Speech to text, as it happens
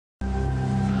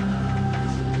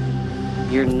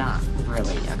You're not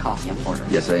really a coffee importer.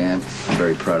 Yes, I am. I'm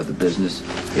very proud of the business.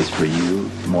 It's for you,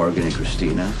 Morgan, and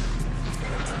Christina.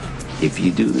 If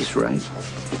you do this right,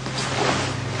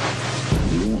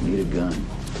 you won't need a gun.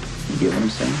 You get what I'm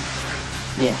saying?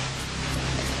 Yeah.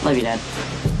 Love you, Dad.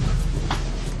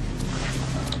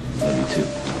 Love you too.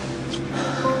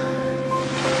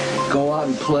 Go out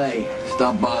and play.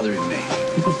 Stop bothering me.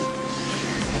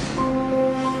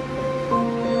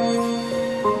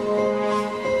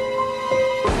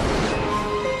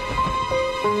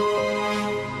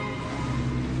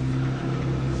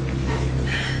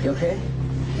 You okay?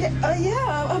 Yeah,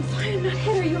 I'm fine. I'm not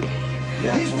hit. Are you okay?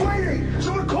 Yeah. He's bleeding!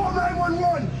 Someone call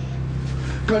 911!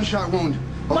 Gunshot wound.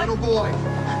 A little boy.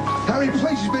 How many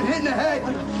places been hit in the head?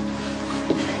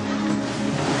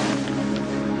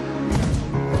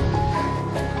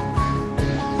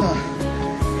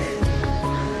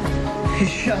 He's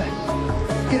shot.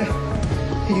 Get up.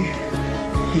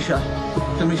 He's shot.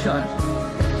 Somebody shot him.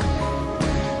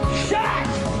 Shot!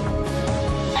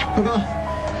 Hold on.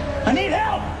 I need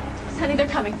help! Sonny, they're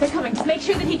coming. They're coming. Just make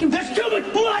sure that he can... There's too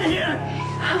much blood here!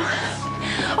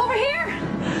 Over here!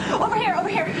 Over here, over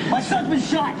here. My son's been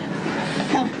shot.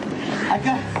 Come. I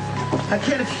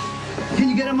can't... Can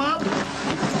you get him up?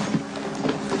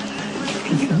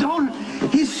 Don't...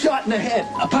 He's shot in the head.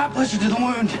 A pop pusher to the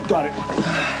wound. Got it.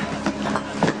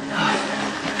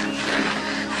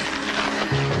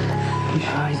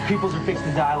 His pupils are fixed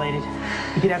and dilated.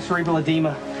 He could have cerebral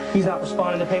edema. He's not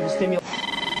responding to painful stimulus.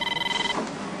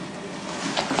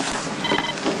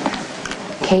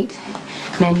 Kate,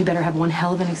 man, you better have one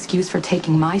hell of an excuse for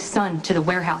taking my son to the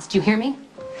warehouse. Do you hear me?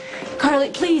 Carly,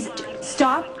 please,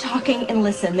 stop talking and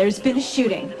listen. There's been a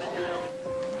shooting.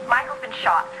 Michael's been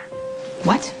shot.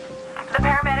 What? The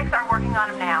paramedics are working on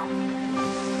him now.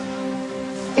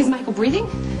 Is Michael breathing?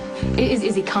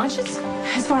 Is he conscious?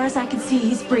 As far as I can see,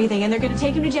 he's breathing, and they're going to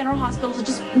take him to General Hospital, so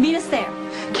just meet us there.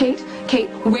 Kate,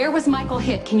 where was Michael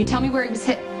hit? Can you tell me where he was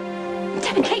hit?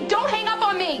 Kate, don't hang up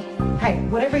on me! Hey,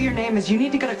 whatever your name is, you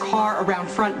need to get a car around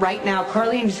front right now,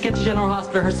 Carly, and just get to General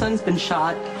Hospital. Her son's been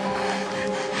shot.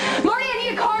 Marty, I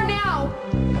need a car now!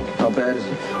 How bad is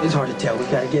it? It's hard to tell. We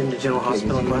gotta get him to General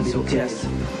Hospital and run some tests.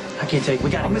 I can't take. We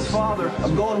gotta. I'm his father.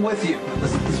 I'm going with you.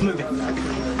 Let's move it.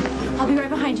 I'll be right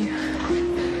behind you.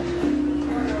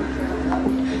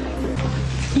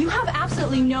 You have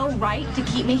absolutely no right to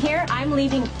keep me here. I'm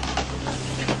leaving.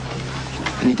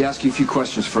 I need to ask you a few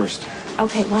questions first.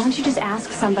 Okay, why don't you just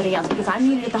ask somebody else, because I'm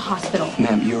needed at the hospital.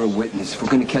 Ma'am, you're a witness. If we're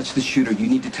going to catch the shooter, you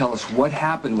need to tell us what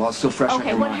happened while it's still fresh on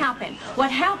Okay, your what mind. happened?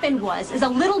 What happened was a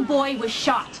little boy was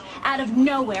shot out of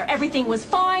nowhere. Everything was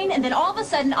fine, and then all of a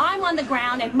sudden, I'm on the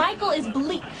ground, and Michael is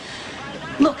bleeding.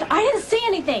 Look, I didn't see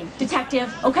anything,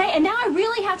 detective, okay? And now I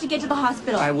really have to get to the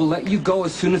hospital. I will let you go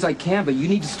as soon as I can, but you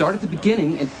need to start at the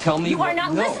beginning and tell me You are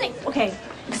not listening. Okay,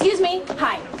 excuse me.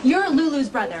 Hi, you're Lulu's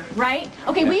brother, right?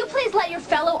 Okay, will you please let your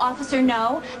fellow officer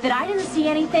know that I didn't see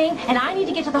anything and I need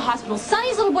to get to the hospital.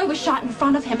 Sonny's little boy was shot in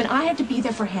front of him and I have to be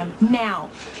there for him now.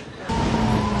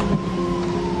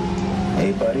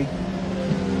 Hey, buddy.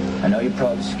 I know you're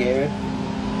probably scared.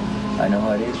 I know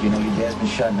how it is. You know your dad's been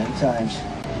shot many times.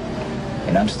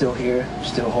 And I'm still here,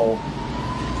 still whole.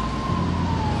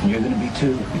 And you're gonna be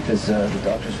too, because the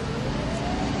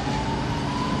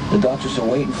doctors are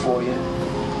waiting for you.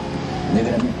 And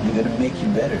they're gonna make you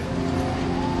better.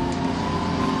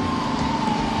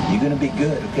 You're gonna be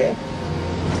good, okay?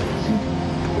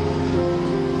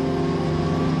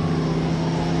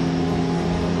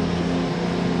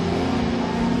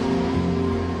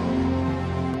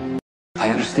 I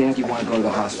understand you want to go to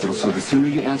the hospital, so the sooner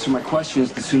you answer my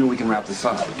questions, the sooner we can wrap this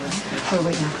up. Oh,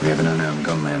 wait, now. We have an unarmed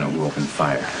gunman who opened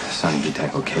fire. Sonny could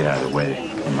tackle Kate out of the way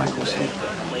when Michael was hit.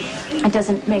 It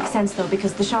doesn't make sense though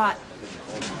because the shot,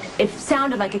 it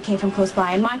sounded like it came from close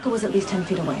by and Michael was at least 10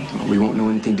 feet away. We won't know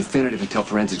anything definitive until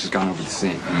forensics has gone over the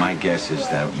scene. My guess is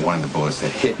that one of the bullets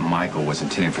that hit Michael was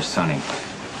intended for Sonny.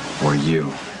 Or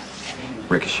you.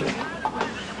 Ricochet.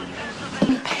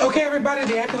 Okay, everybody,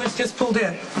 the ambulance just pulled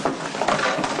in.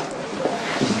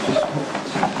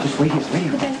 Just wait here, wait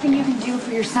here. The best thing you can do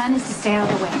for your son is to stay out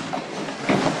of the way.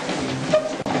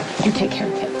 You take care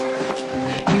of him.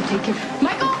 You take care.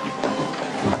 Michael!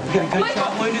 You got a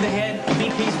gunshot wound to the head.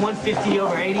 BP's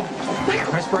 150/80.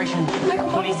 Michael! Respiration. Michael,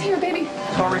 mommy's here, baby.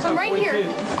 Heart rate I'm right 42.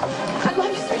 here. I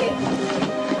love you, sweetie.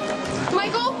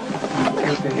 Michael!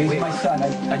 He's my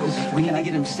son. We need to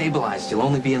get him stabilized. He'll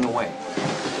only be in the way.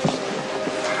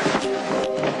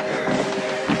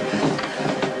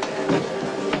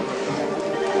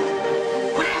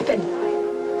 What happened?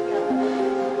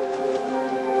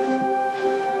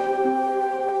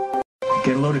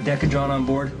 Get a load of Decadron on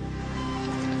board.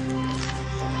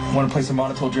 I want to place a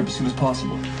monotone drip as soon as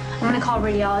possible. I'm gonna call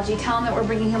radiology. Tell them that we're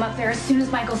bringing him up there as soon as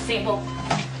Michael's stable.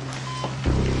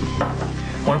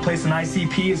 I want to place an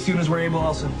ICP as soon as we're able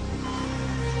also.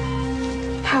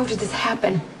 How did this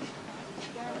happen?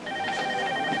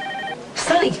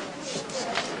 Sonny!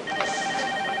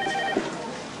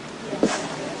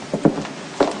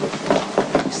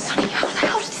 Sonny, how the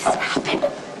hell did this happen?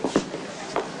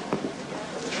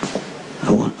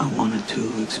 I wanted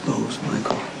to expose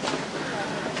Michael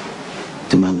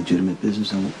to my legitimate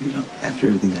business. After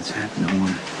everything that's happened, I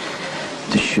wanted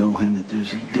to show him that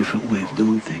there's a different way of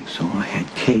doing things. So I had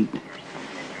Kate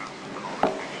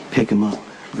pick him up,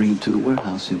 bring him to the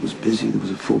warehouse. It was busy. There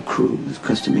was a full crew. There was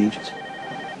custom agents.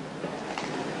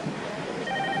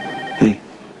 Hey,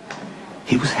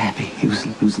 he was happy. He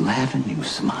was laughing. He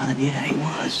was smiling. Yeah, he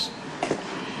was.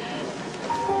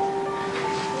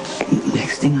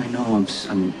 Next thing I know,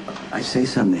 I say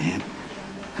something to him.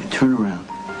 I turn around.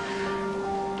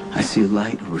 I see a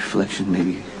light, a reflection,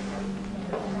 maybe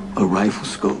a rifle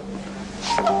scope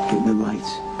hitting the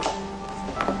lights.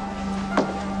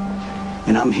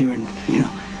 And I'm hearing,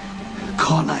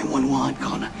 call 911,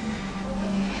 call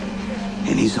 911.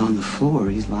 And he's on the floor,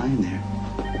 he's lying there.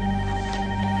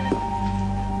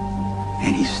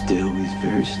 And he's still, he's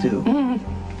very still.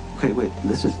 Okay, wait,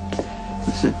 listen,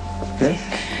 okay?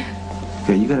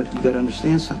 Okay, you gotta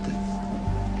understand something.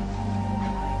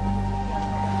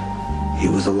 He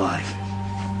was alive.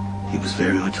 He was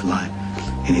very much alive.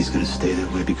 And he's gonna stay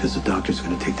that way because the doctor's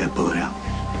gonna take that bullet out.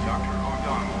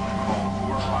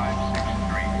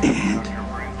 And he's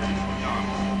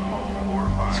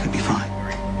gonna be fine.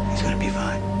 He's gonna be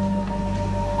fine.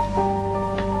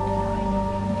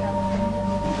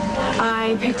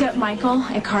 I picked up Michael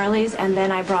at Carly's and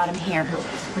then I brought him here.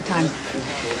 What time?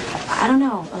 I don't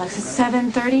know, Alexis,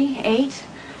 7:30, 8?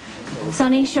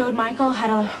 Sonny showed Michael how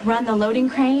to run the loading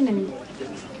crane, and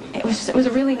it was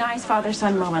a really nice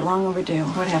father-son moment, long overdue.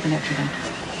 What happened after that?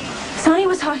 Sonny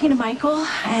was talking to Michael,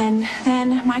 and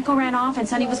then Michael ran off, and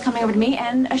Sonny was coming over to me,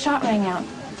 and a shot rang out.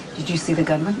 Did you see the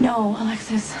gunman? No,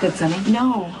 Alexis. Did Sonny?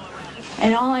 No.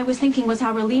 And all I was thinking was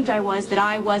how relieved I was that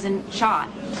I wasn't shot.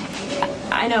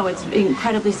 I know, it's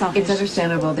incredibly selfish. It's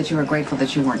understandable that you were grateful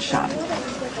that you weren't shot.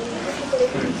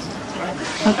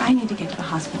 Look, I need to get to the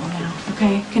hospital now,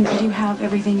 okay? Do you have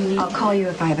everything you need? I'll call you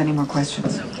if I have any more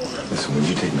questions. Listen, would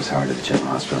you take Miss Howard to the General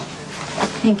Hospital?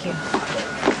 Thank you.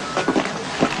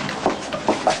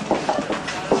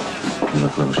 You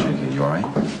look a little shaky. You all right?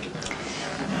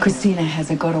 Christina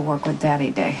has a go to work with Daddy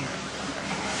day.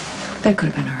 That could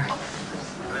have been her.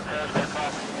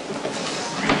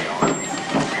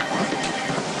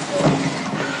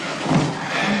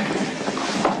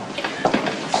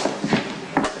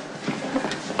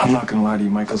 I'm not gonna lie to you,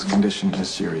 Michael's condition is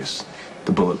serious.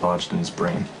 The bullet lodged in his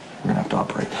brain. We're gonna have to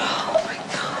operate. Oh my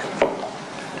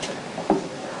God.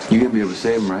 You're gonna be able to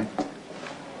save him, right? I'm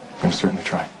gonna certainly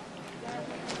try.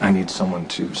 I need someone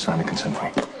to sign a consent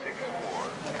form.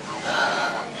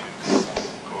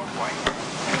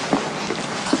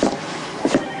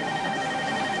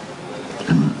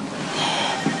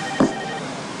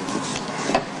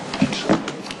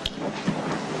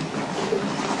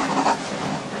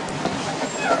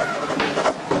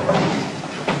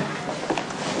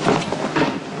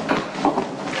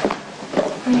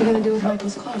 What are you going to do with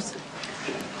Michael's clothes?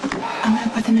 I'm going to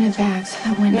put them in his bags.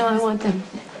 That window. No, I want them.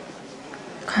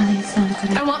 Carly, it's not a good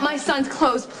idea. I want my son's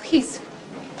clothes, please.